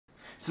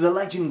So the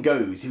legend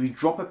goes, if you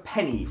drop a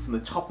penny from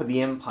the top of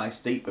the Empire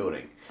State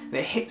Building and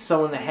it hits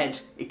someone in the head,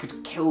 it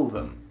could kill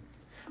them.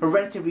 A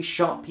relatively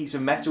sharp piece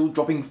of metal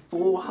dropping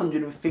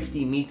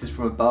 450 meters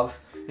from above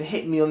and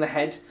hitting me on the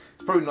head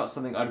is probably not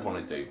something I'd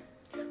want to do.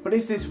 But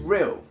is this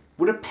real?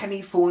 Would a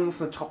penny falling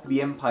from the top of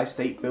the Empire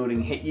State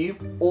Building hit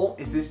you? Or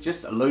is this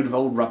just a load of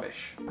old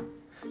rubbish?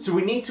 So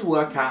we need to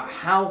work out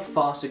how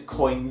fast a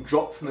coin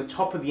dropped from the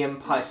top of the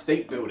Empire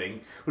State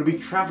Building would be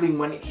travelling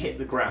when it hit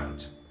the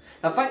ground.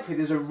 Now thankfully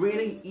there's a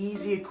really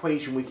easy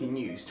equation we can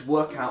use to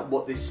work out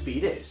what this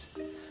speed is.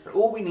 And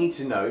all we need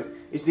to know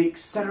is the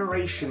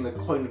acceleration the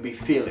coin would be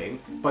feeling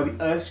by the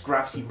Earth's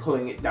gravity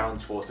pulling it down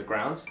towards the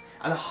ground,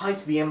 and the height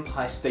of the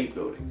Empire State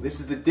Building.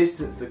 This is the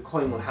distance the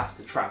coin will have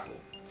to travel.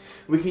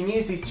 We can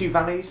use these two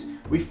values.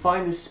 We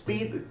find the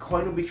speed the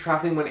coin will be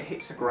travelling when it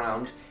hits the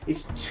ground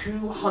is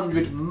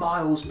 200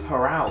 miles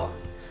per hour.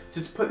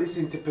 So to put this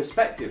into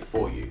perspective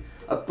for you,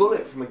 a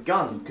bullet from a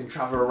gun can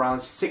travel around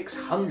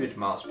 600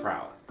 miles per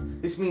hour.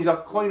 This means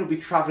our coin will be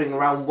travelling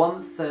around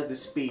 1/3 the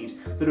speed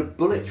that a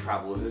bullet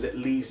travels as it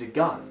leaves a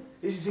gun.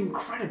 This is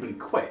incredibly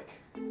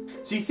quick.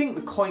 So you think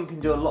the coin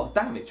can do a lot of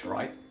damage,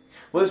 right?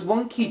 Well, there's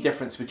one key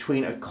difference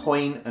between a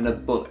coin and a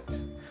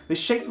bullet. The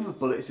shape of a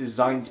bullet is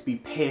designed to be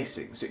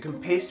piercing, so it can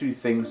pierce through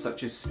things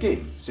such as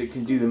skin, so it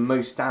can do the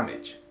most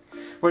damage.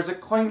 Whereas a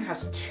coin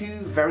has two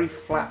very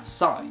flat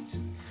sides.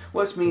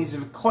 What this means is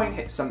if a coin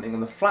hits something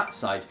on the flat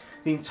side,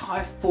 the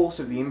entire force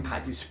of the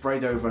impact is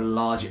spread over a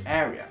larger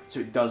area, so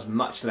it does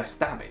much less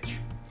damage.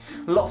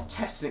 A lot of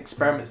tests and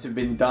experiments have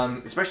been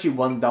done, especially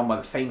one done by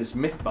the famous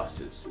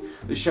Mythbusters,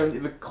 that show that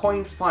if a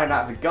coin fired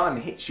out of a gun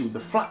hits you with the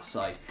flat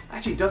side,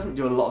 actually doesn't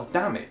do a lot of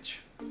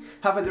damage.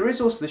 However, there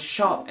is also the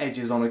sharp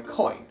edges on a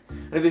coin,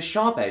 and if the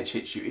sharp edge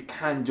hits you, it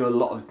can do a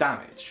lot of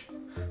damage.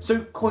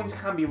 So coins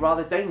can be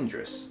rather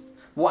dangerous.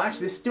 Well, actually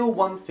there's still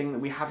one thing that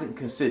we haven't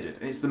considered,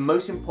 and it's the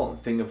most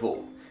important thing of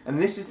all,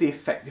 and this is the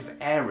effect of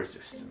air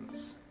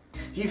resistance.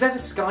 If you've ever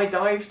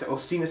skydived or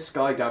seen a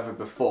skydiver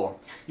before,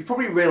 you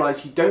probably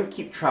realise you don't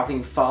keep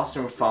travelling faster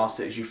and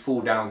faster as you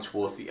fall down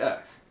towards the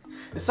earth.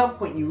 At some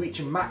point you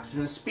reach a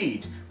maximum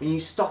speed when you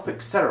stop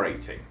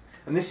accelerating,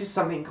 and this is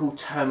something called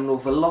terminal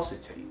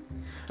velocity.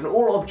 And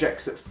all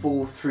objects that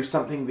fall through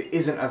something that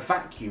isn't a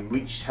vacuum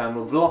reach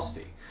terminal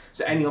velocity,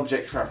 so any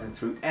object travelling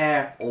through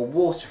air or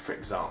water, for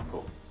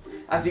example.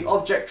 As the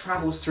object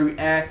travels through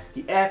air,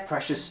 the air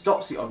pressure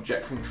stops the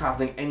object from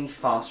travelling any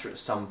faster at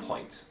some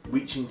point,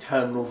 reaching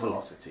terminal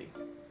velocity.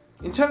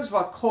 In terms of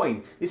our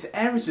coin, this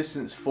air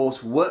resistance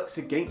force works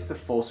against the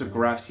force of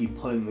gravity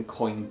pulling the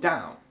coin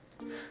down.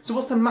 So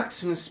what's the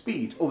maximum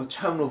speed, or the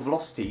terminal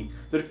velocity,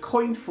 that a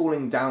coin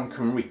falling down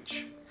can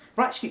reach?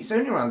 Well, actually it's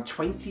only around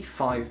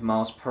 25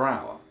 miles per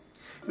hour.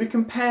 We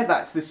compare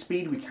that to the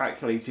speed we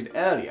calculated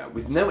earlier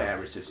with no air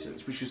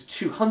resistance, which was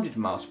 200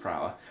 miles per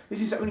hour. This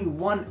is only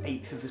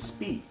 1/8 of the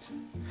speed.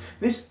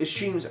 This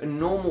assumes a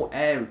normal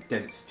air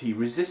density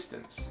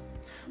resistance.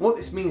 What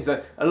this means is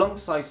that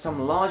alongside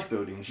some large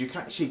buildings you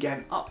can actually get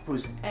an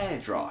upwards air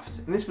draft,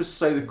 and this would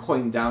slow the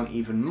coin down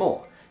even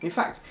more. In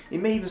fact,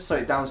 it may even slow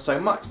it down so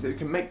much that it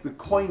can make the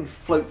coin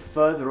float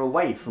further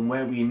away from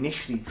where we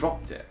initially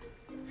dropped it.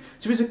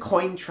 So is a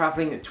coin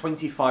travelling at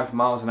 25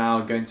 miles an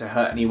hour going to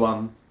hurt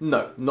anyone?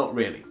 No, not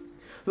really.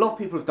 A lot of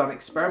people have done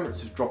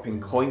experiments of dropping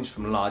coins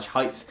from large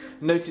heights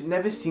and note it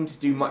never seems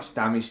to do much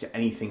damage to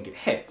anything it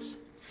hits.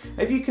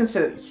 Now, if you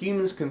consider that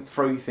humans can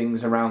throw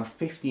things around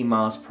 50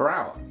 miles per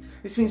hour,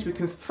 this means we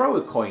can throw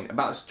a coin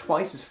about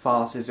twice as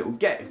fast as it will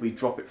get if we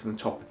drop it from the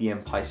top of the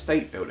Empire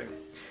State Building.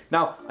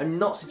 Now, I'm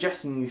not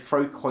suggesting you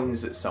throw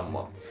coins at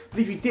someone, but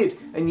if you did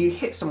and you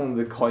hit someone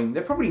with a coin,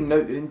 they'll probably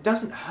note that it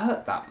doesn't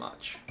hurt that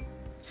much.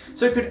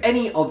 So could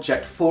any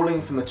object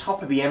falling from the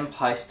top of the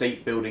Empire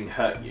State Building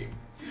hurt you?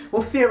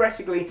 Well,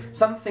 theoretically,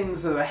 some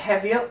things that are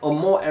heavier or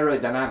more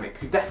aerodynamic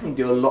could definitely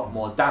do a lot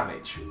more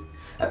damage.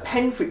 A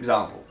pen, for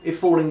example, if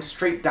falling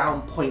straight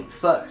down point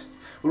first,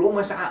 would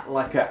almost act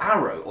like an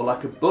arrow or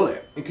like a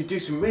bullet and could do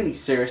some really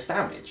serious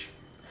damage.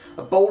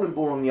 A bowling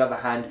ball, on the other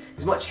hand,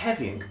 is much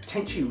heavier and could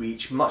potentially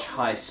reach much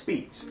higher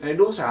speeds, and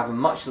it'd also have a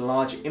much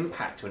larger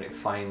impact when it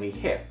finally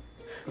hit.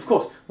 Of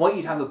course, why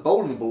you'd have a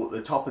bowling ball at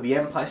the top of the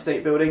Empire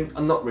State Building,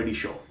 I'm not really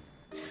sure.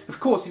 Of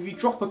course, if you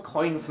drop a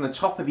coin from the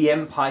top of the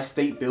Empire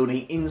State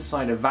Building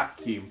inside a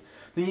vacuum,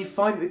 then you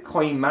find that the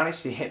coin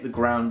managed to hit the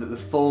ground at the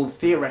full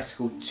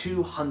theoretical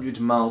 200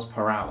 miles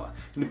per hour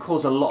and would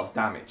cause a lot of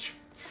damage.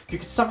 If you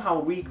could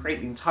somehow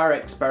recreate the entire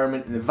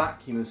experiment in a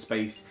vacuum of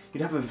space,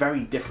 you'd have a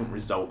very different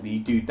result than you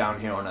do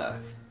down here on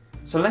Earth.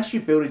 So unless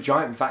you build a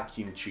giant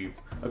vacuum tube,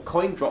 a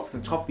coin dropped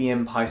from the top of the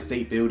Empire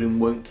State Building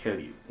won't kill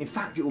you. In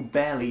fact, it will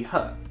barely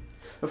hurt.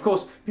 Of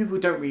course, people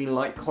don't really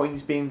like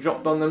coins being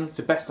dropped on them,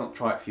 so best not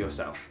try it for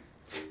yourself.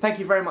 Thank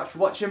you very much for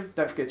watching.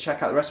 Don't forget to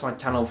check out the rest of my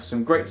channel for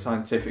some great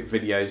scientific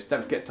videos.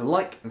 Don't forget to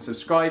like and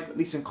subscribe,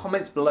 leave some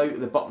comments below at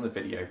the bottom of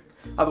the video.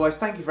 Otherwise,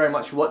 thank you very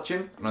much for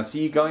watching, and I'll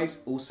see you guys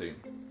all soon.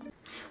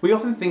 We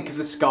often think of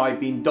the sky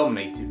being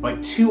dominated by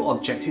two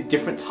objects at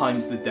different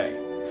times of the day.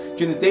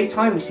 During the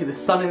daytime we see the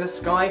sun in the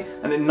sky,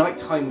 and at night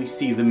time we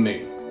see the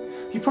moon.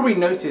 You probably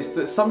noticed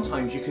that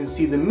sometimes you can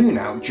see the moon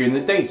out during the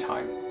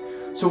daytime.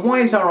 So why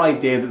is our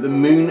idea that the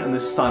moon and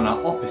the sun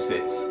are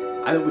opposites,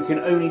 and that we can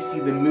only see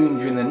the moon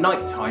during the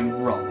night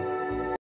time wrong?